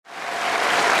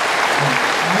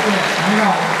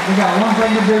we got one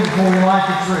thing to do before we light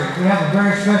the tree. We have a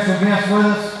very special guest with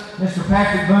us, Mr.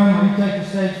 Patrick Boone. Will you take the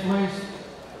stage, please?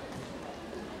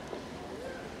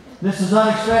 This is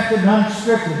unexpected and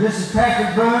unscripted. This is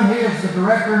Patrick Boone. He is the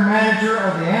director and manager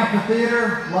of the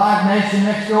amphitheater, Live Nation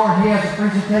next door, and he has a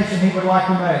presentation he would like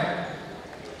to make.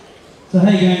 So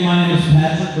hey gang, my name is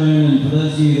Patrick Boone, and for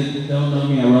those of you that don't know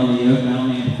me, I run the Oak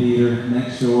Mountain Amphitheater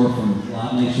next door from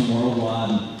Live Nation Worldwide.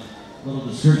 And a little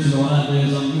description of what I do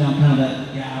is I'm kind of that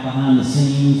guy behind the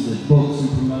scenes that books and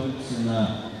promotes and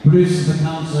produces the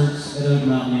concerts at Oak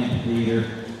Mountain Amphitheater.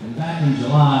 And back in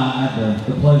July, I had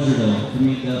the pleasure to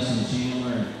meet Dustin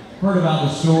Chandler and heard about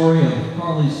the story of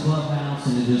Carly's Clubhouse,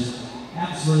 and it just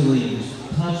absolutely just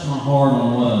touched my heart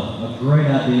on what a great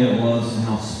idea it was and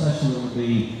how special it would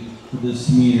be for this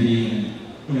community.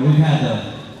 And we've had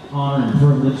the honor and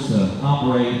privilege to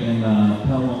operate in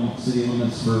Pelham city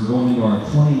limits for going into our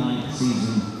 29th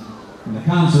season in the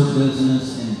concert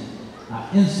business. And I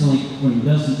instantly, when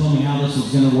Dustin told me how this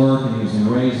was going to work and he was going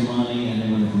to raise money, and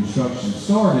then when the construction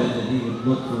started, that he would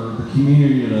look for the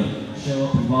community to show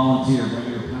up and volunteer, bring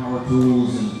your power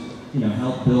tools, and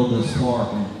help build this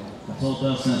park. And I told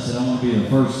Dustin, I said, I want to be the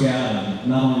first guy to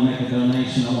not only make a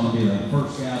donation, I want to be the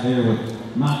first guy there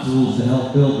with my tools to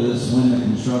help build this when the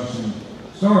construction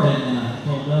started. And I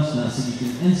told Dustin, I said, you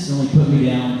can instantly put me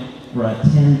down for a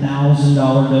 $10,000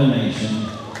 donation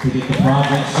to get the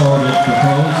project started for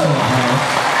Carly's Clubhouse.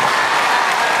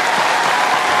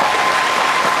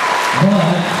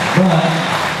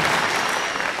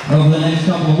 But over the next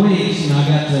couple of weeks, I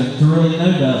got to really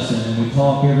know Dustin, and we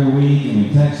talk every week, and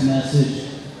we text message,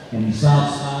 and he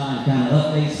stops by and kind of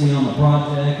updates me on the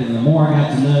project. And the more I got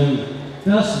to know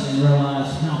Dustin and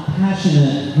realized how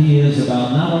passionate he is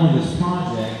about not only this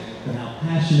project, but how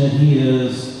passionate he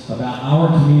is about our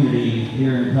community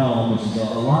here in Pelham, which is a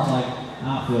lot like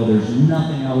I feel. There's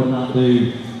nothing I would not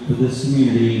do for this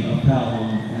community of Pelham.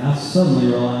 And I suddenly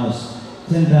realized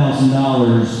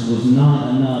 $10,000 was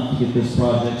not enough to get this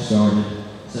project started.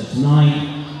 So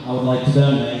tonight, I would like to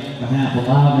donate on behalf of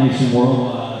Live Nation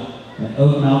Worldwide and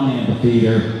Oak Mountain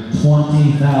Amphitheater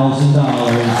 $20,000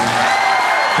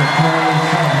 to Carly's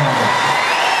Clubhouse.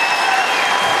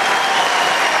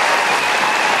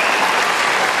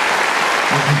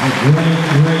 This is a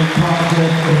great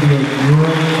project. It'll be a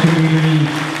great community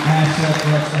asset for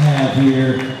us to have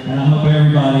here. And I hope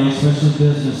everybody, especially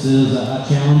businesses, I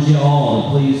challenge you all to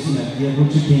please give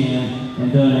what you can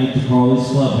and donate to Carly's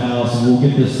Clubhouse, and we'll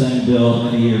get this thing built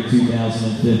in the year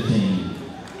 2015.